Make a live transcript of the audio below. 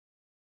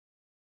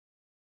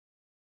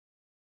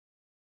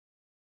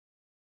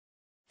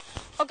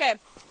Okay,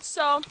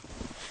 so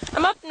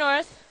I'm up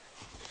north,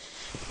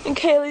 and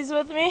Kaylee's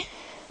with me.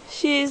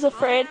 She's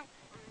afraid.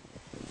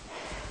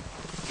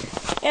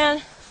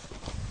 And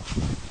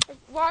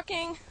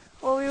walking,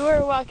 well, we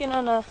were walking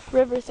on a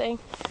river thing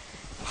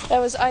that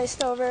was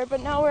iced over, but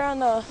now we're on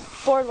the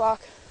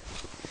boardwalk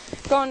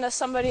going to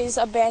somebody's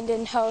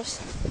abandoned house.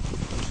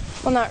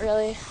 Well, not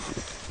really.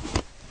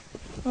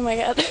 Oh my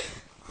god.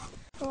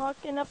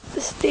 Walking up the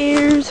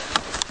stairs.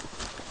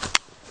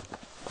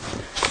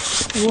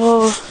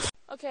 Whoa.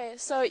 Okay,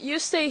 so you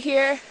stay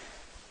here,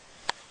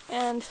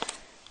 and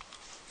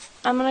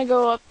I'm gonna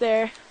go up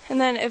there,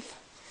 and then if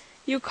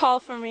you call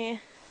for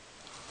me,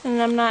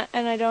 and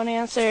I don't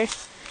answer,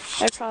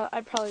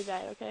 I'd probably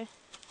die, okay?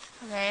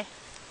 Okay.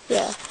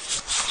 Yeah.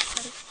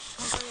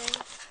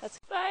 That's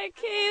bye,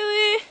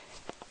 Kaylee.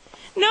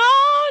 No,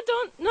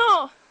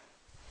 no.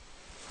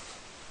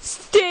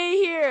 Stay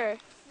here.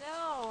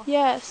 No.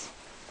 Yes.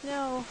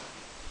 No.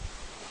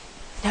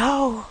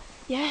 No.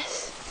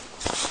 Yes.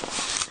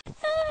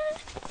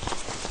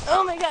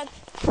 Oh my god.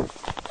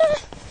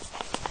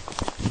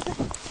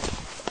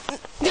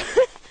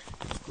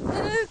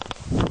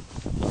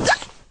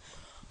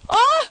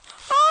 Oh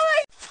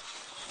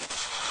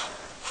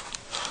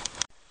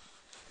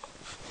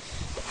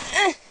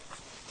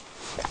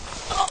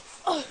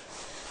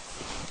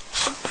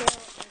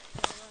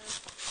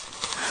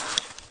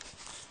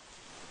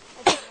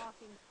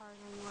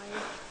my.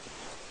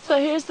 So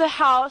here's the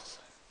house.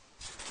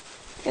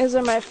 These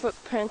are my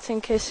footprints,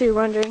 in case you're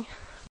wondering.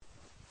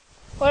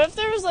 What if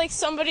there was like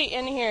somebody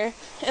in here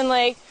and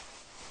like,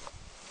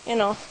 you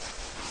know.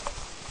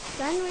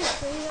 Then we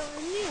say that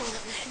we're new.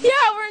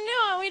 Yeah, we're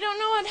new and we don't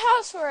know what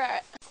house we're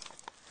at.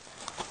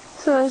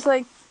 So there's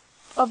like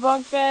a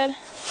bunk bed,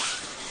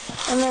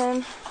 and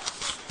then,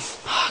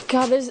 oh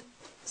god, there's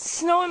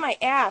snow in my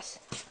ass.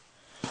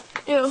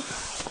 Ew.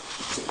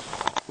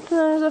 And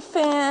there's a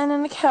fan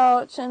and a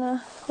couch and a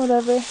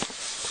whatever.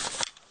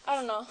 I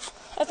don't know.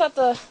 I thought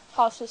the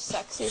house was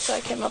sexy, so I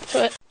came up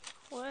to it.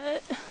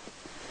 What?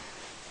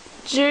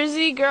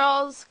 Jersey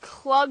Girls,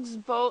 Clugs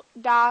Boat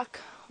Dock,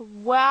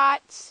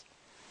 Watts,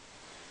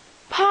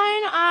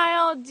 Pine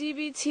Isle,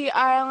 DBT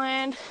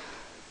Island,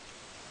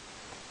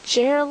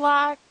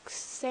 Gerlach,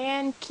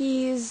 Sand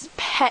Keys,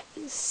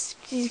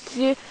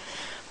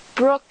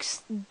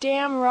 Brooks,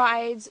 Dam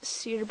Rides,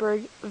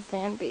 Cedarburg,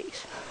 Van Beek.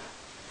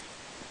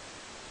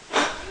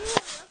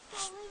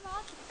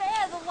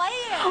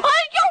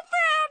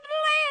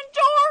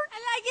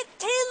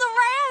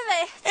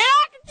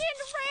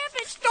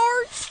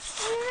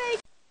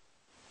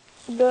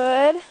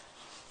 Good.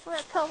 We're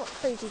a couple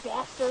crazy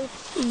bastards.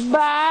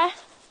 Bye.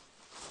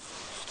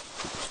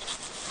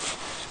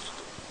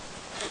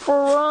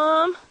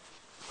 From.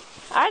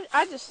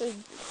 I just said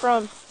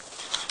from.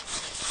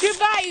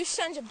 Goodbye, you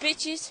sons of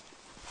bitches.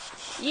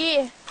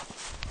 Yeah.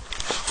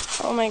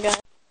 Oh my god.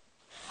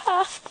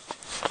 Ah.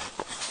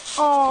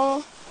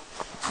 Oh.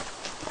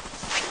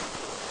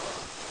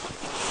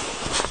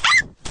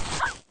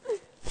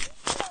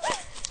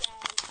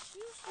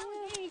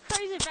 You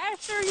crazy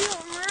bastard, you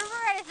don't remember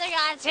anything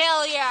I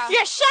tell ya.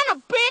 You son of a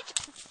bitch!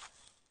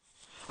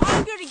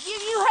 I'm gonna give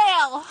you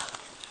hell.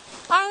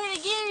 I'm gonna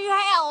give you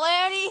hell,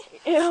 Eddie.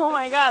 Oh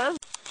my god.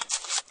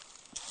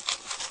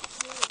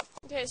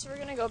 Okay, so we're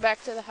gonna go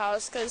back to the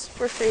house because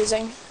we're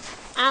freezing.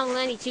 I'm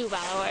Lenny too, by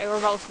the way.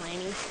 We're both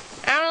Lenny.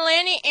 I'm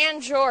Lanny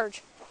and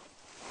George.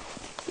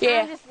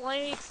 Yeah. I'm just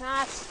Lenny, it's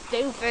not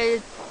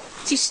stupid.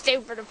 Too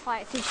stupid to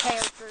play two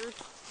characters.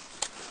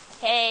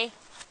 Hey,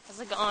 how's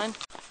it going?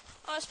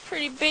 Us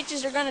pretty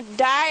bitches are gonna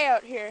die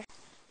out here.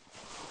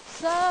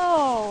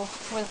 So,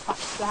 where the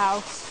fuck's the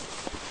house?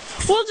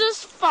 We'll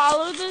just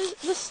follow the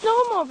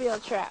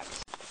snowmobile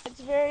tracks.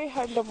 It's very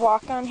hard to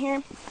walk on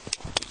here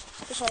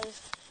because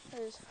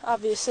there's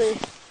obviously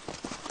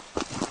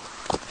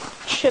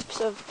chips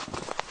of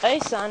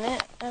ice on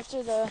it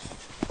after the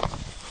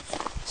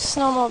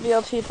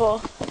snowmobile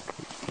people,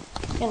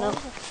 you know.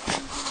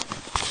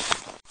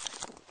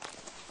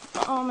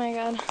 Oh my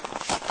god.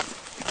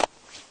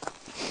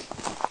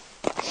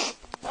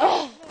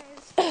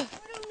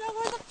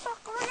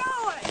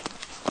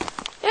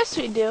 Yes,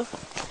 we do.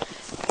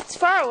 It's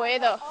far away,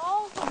 though.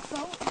 All the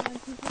boatmen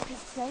people could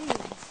save.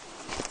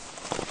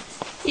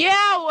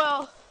 Yeah,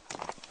 well,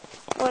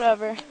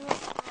 whatever.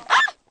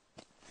 Ah!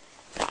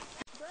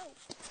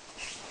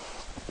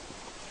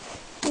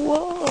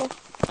 Whoa.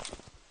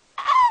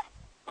 Ah!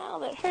 Ow,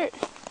 that hurt.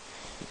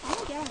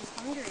 I'm getting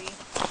hungry.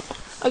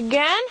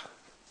 Again?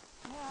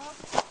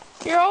 Yeah.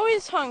 You're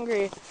always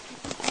hungry.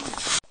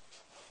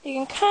 You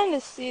can kind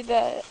of see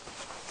that,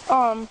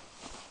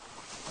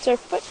 it's our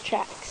foot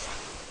tracks.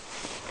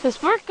 Because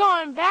we're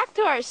going back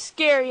to our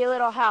scary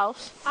little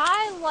house.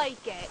 I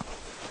like it.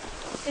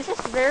 It's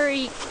just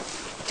very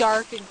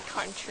dark and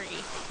country.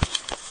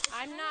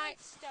 I'm not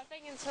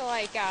stepping into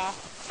like a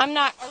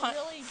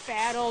really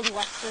bad old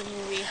western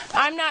movie.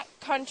 I'm not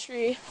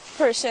country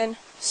person,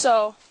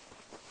 so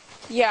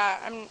yeah,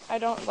 I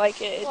don't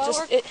like it.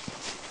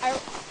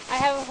 I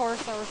have a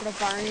horse that works at a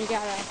barn.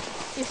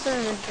 You sort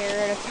of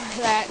inherit a part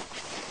of that.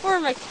 We're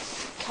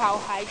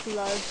cowhide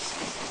gloves.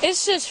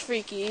 It's just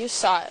freaky. You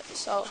saw it,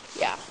 so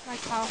yeah. My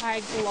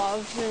cowhide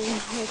gloves and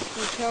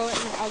my coat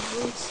and my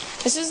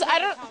boots. This is I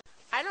don't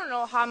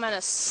know how I'm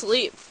gonna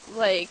sleep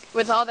like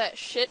with all that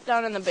shit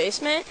down in the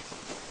basement.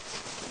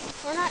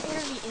 We're not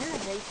gonna be in the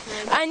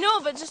basement. I know,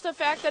 but just the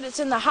fact that it's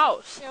in the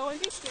house. Yeah, when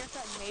you hear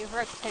that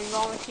Maverick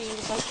pinball machine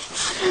just like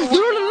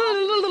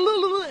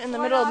in the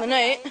middle of the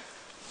night.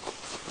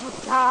 Oh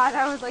God,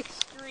 I would like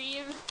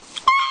scream.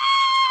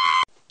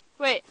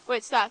 Wait,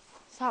 stop.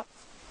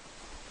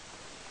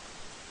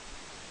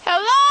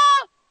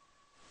 Hello?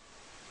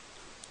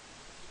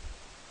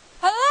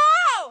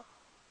 Hello?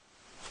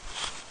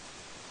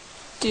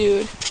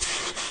 Dude.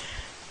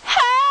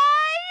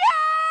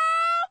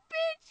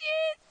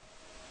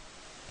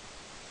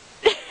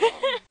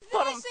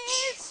 This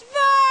is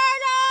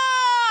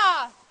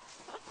Sparta!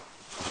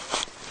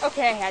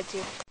 Okay, I had to.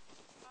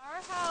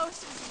 Our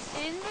house is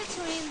in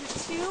between the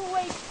two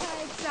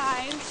lakeside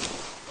signs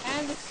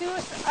and the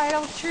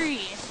suicidal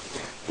tree.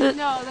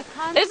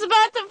 It's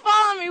about to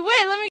follow me.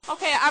 Wait, let me.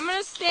 Okay, I'm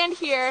gonna stand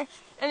here,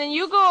 and then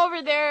you go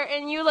over there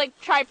and you like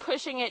try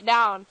pushing it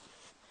down.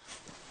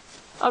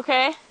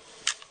 Okay?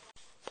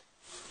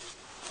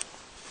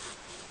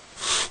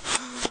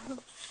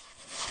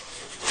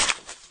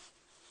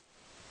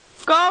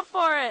 Go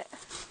for it.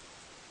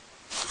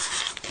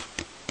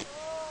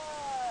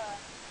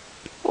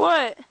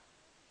 What?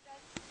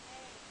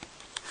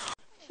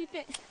 She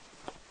thinks.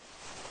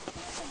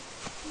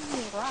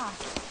 Rock.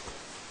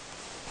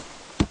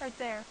 Right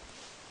there.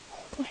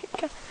 Oh my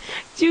God.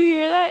 Do you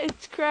hear that?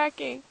 It's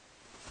cracking.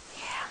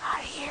 Yeah, I'm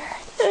out of here.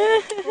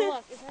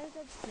 Look, is that a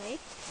dead snake?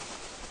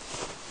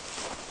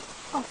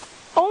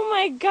 Oh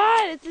my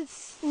God, it's a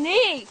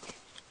snake.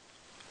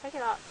 Pick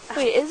it up.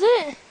 Wait, is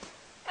it?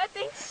 I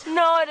think so.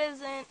 No, it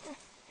isn't.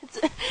 It's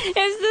just a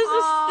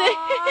snake.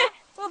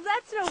 Well,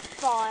 that's no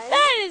fun.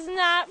 That is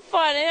not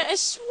funny. I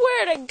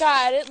swear to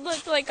God, it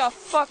looked like a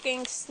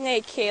fucking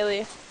snake,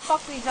 Kaylee.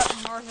 Fuck these up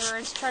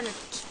northerners trying to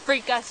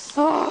freak us.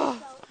 Oh,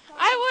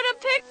 I would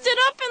have picked it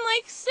up and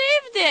like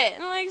saved it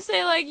and like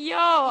say like,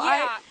 yo.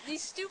 Yeah,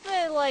 these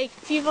stupid like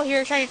people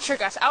here trying to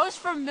trick us. I was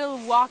from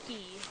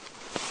Milwaukee.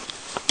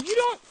 You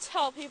don't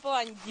tell people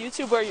on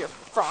YouTube where you're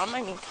from.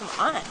 I mean, come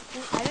on.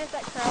 Edit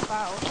that crap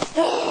out.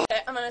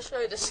 Okay, I'm gonna show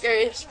you the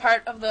scariest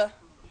part of the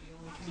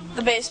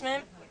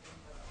basement.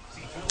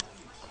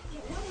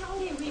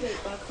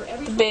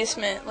 The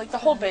basement, like the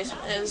whole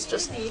basement is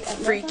just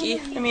freaky.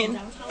 I mean,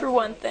 for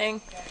one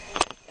thing.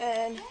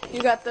 And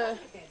you got the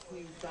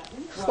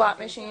slot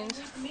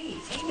machines.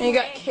 And you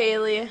got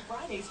Kaylee.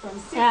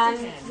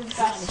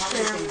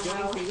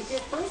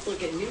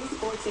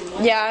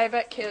 Yeah, I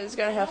bet Kaylee's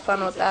gonna have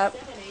fun with that.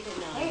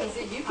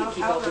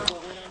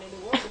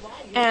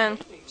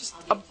 And just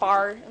a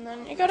bar, and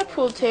then you got a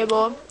pool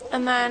table,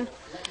 and then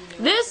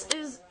this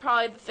is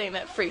probably the thing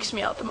that freaks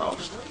me out the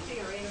most.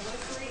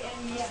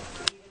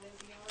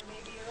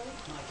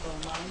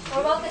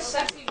 What about this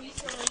sexy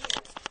beast over here?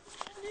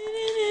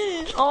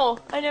 Oh,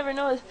 I never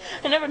noticed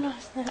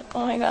that.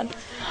 Oh my God.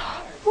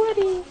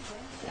 Woody.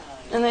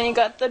 And then you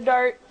got the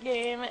dart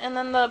game, and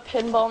then the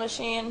pinball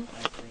machine.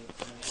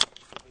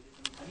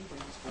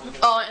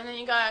 Oh, and then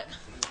you got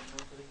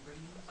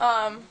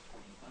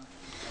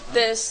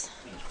this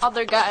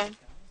other guy.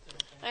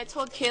 I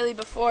told Kaylee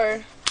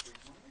before,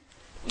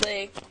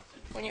 like,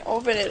 when you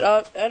open it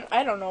up,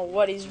 I don't know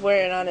what he's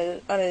wearing on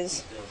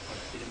his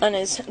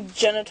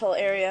genital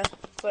area,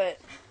 but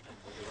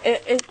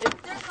they're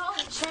called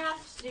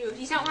chaps, dude.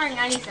 He's not wearing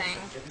anything.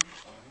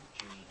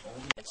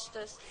 It's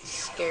just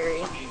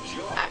scary.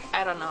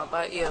 I don't know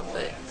about you,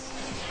 but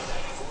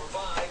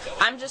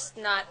I'm just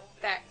not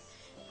that.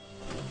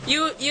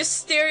 You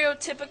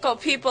stereotypical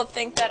people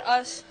think that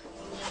us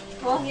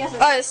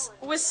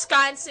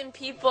Wisconsin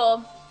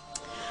people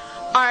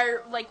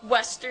are like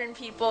Western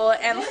people,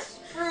 and this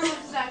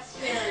proves that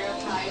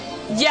stereotype.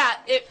 Yeah,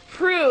 it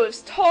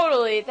proves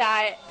totally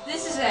that.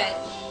 This is it.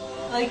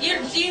 Like,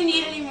 do you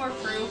need any more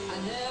proof?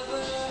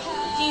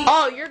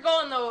 Oh, you're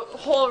going the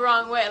whole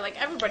wrong way. Like,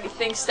 everybody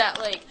thinks that,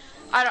 like,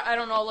 I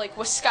don't know, like,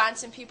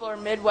 Wisconsin people or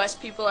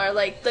Midwest people are,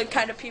 like, the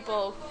kind of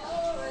people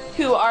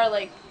who are,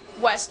 like,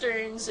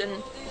 Westerns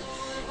and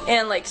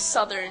like,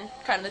 Southern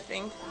kind of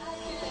thing.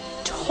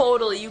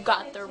 Totally, you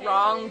got the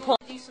wrong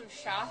point. Do some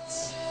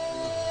shots.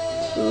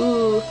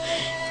 Ooh.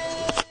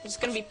 I'm just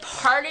gonna be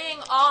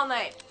partying all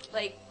night.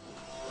 Like,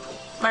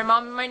 my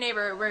mom and my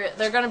neighbor,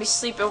 they're gonna be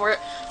sleeping.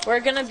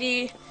 We're gonna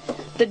be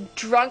the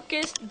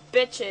drunkest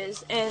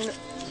bitches in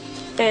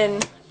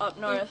up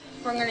north.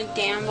 We're gonna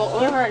gamble.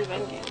 We've already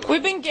been gambling.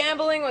 We've been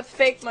gambling with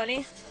fake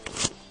money.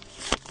 It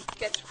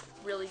gets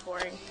really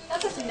boring.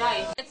 That's just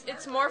nice.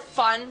 It's more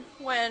fun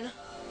when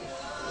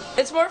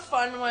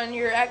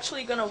you're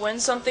actually gonna win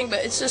something,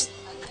 but it's just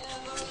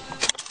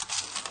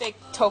fake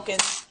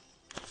tokens.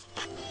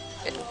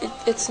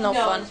 It's no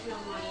fun. It's real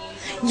money.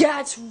 Yeah,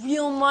 it's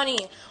real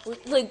money.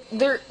 Like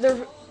they're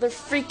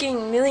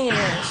freaking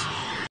millionaires.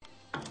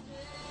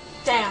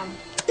 Damn.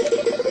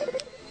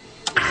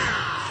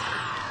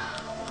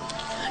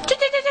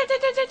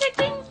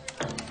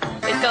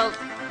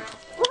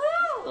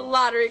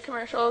 lottery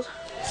commercials.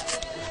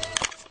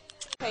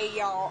 Hey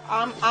y'all,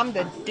 I'm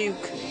the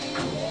Duke,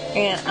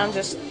 and I'm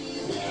just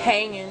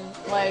hanging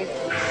like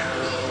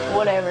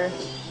whatever.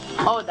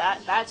 Oh,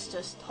 that's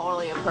just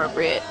totally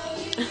appropriate.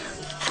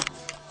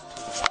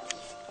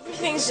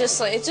 Everything's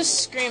just like, it just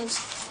screams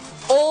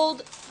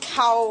old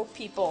cow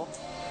people.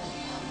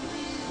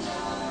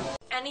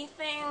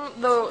 Anything,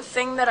 the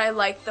thing that I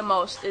like the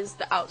most is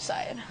the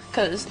outside,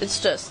 because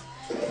it's just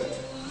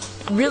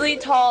really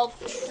tall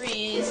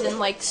trees and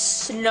like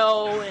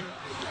snow and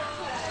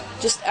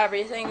just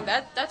everything.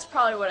 That's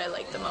probably what I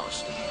like the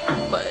most,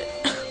 but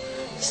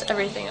just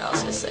everything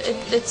else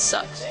it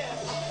sucks.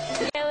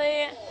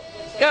 Kaylee,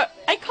 go.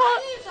 I call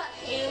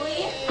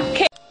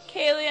it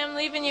Kaylee. I'm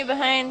leaving you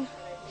behind.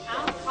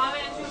 I'm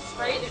coming too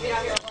straight to get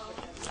out here alone.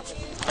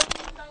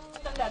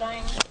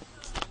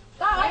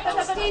 Why don't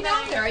you stay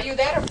down there? Are you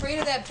that afraid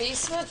of that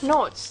basement?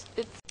 No, it's.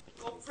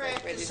 Go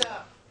practice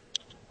up.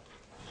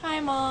 Hi,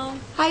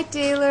 Mom. Hi,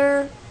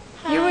 Taylor.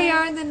 Hi. Here we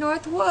are in the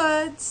North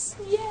Woods.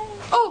 Yay.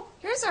 Oh,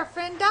 here's our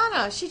friend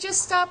Donna. She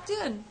just stopped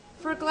in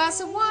for a glass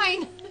of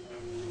wine.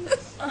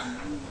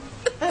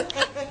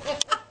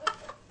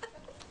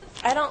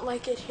 I don't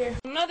like it here.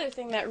 Another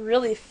thing that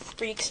really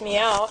freaks me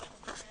out.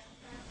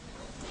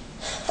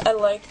 I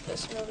like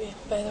this movie,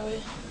 by the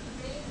way.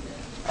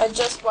 I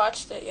just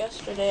watched it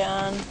yesterday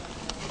on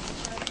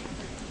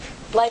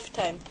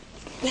Lifetime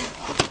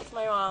with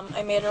my mom.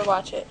 I made her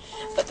watch it.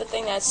 But the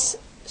thing that's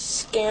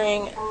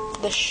scaring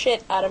the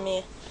shit out of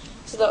me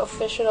is the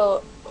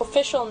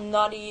official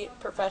naughty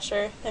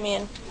professor. I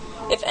mean,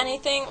 if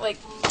anything, like,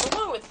 the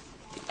one with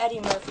Eddie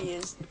Murphy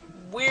is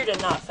weird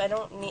enough. I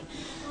don't need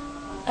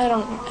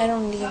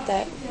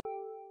that